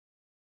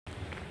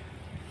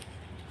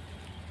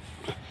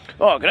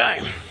Oh,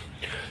 g'day.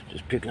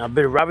 Just picking up a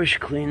bit of rubbish,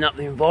 cleaning up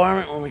the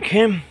environment when we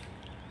can.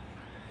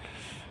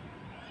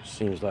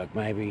 Seems like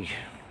maybe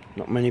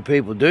not many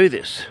people do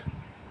this,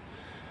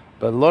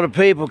 but a lot of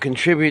people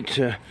contribute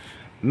to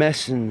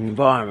messing the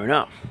environment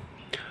up.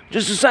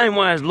 Just the same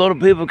way as a lot of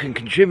people can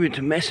contribute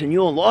to messing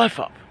your life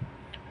up.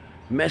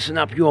 Messing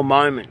up your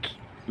moment,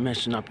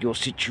 messing up your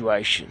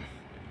situation,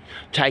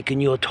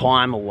 taking your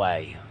time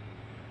away.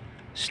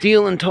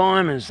 Stealing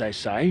time, as they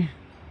say.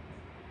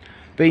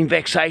 Being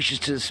vexatious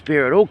to the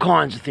spirit, all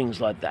kinds of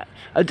things like that.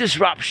 A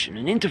disruption,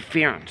 an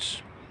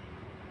interference.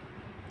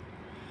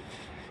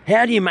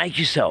 How do you make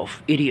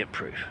yourself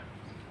idiot-proof?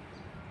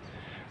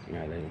 You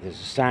know, there's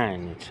a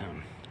saying that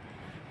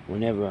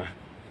whenever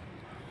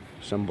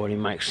somebody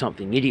makes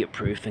something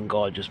idiot-proof, then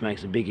God just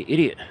makes a bigger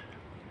idiot.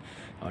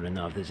 I don't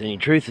know if there's any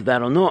truth to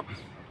that or not.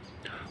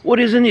 What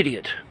is an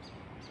idiot?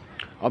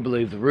 I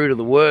believe the root of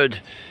the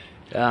word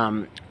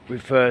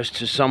refers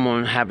to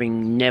someone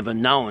having never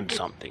known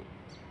something.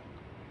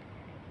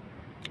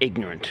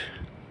 Ignorant,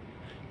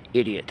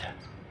 idiot.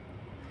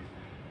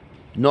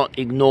 Not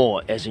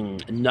ignore as in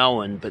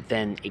knowing, but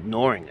then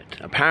ignoring it.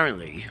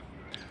 Apparently,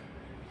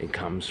 it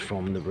comes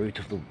from the root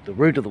of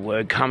the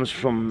word comes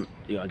from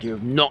the idea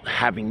of not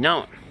having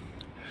known.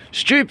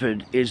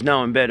 Stupid is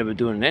knowing better but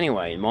doing it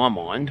anyway, in my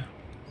mind.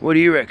 What do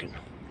you reckon?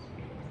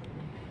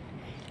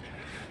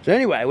 So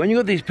anyway, when you've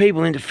got these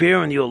people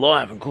interfering with your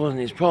life and causing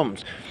these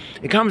problems,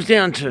 it comes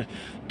down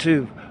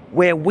to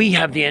where we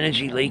have the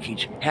energy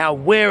leakage, how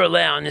we're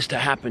allowing this to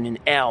happen in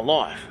our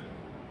life.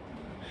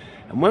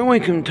 And when we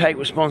can take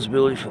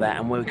responsibility for that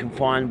and when we can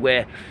find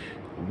where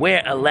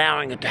we're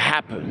allowing it to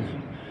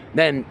happen,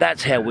 then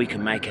that's how we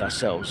can make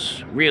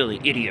ourselves really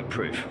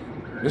idiot-proof.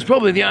 It's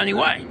probably the only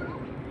way.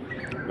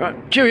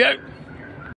 Right, cheerio.